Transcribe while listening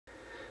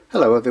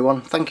Hello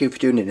everyone, thank you for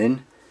tuning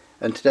in,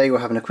 and today we're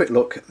having a quick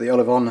look at the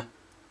Olivon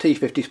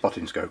T50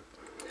 spotting scope.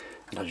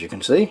 And as you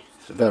can see,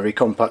 it's a very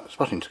compact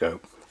spotting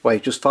scope,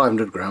 weighs just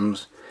 500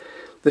 grams.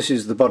 This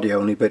is the body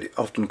only, but it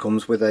often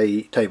comes with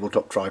a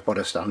tabletop tripod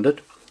as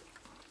standard.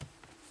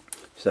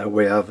 So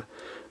we have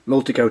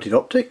multi-coated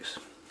optics,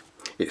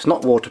 it's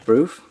not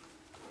waterproof,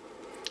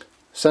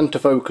 centre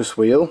focus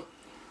wheel,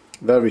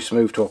 very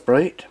smooth to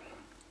operate,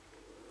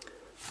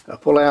 a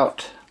pull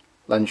out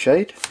lens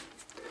shade.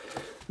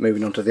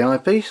 Moving on to the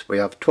eyepiece, we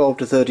have 12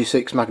 to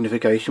 36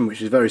 magnification,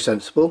 which is very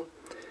sensible.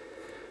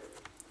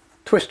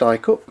 Twist eye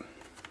cup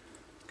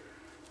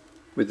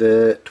with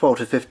the 12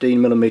 to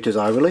 15 millimeters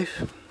eye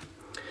relief.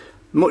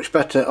 Much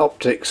better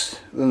optics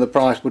than the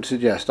price would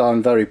suggest.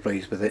 I'm very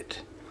pleased with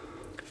it.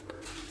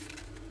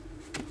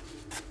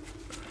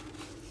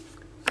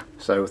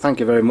 So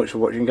thank you very much for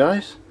watching,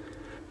 guys.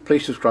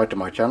 Please subscribe to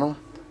my channel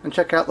and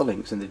check out the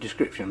links in the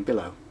description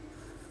below.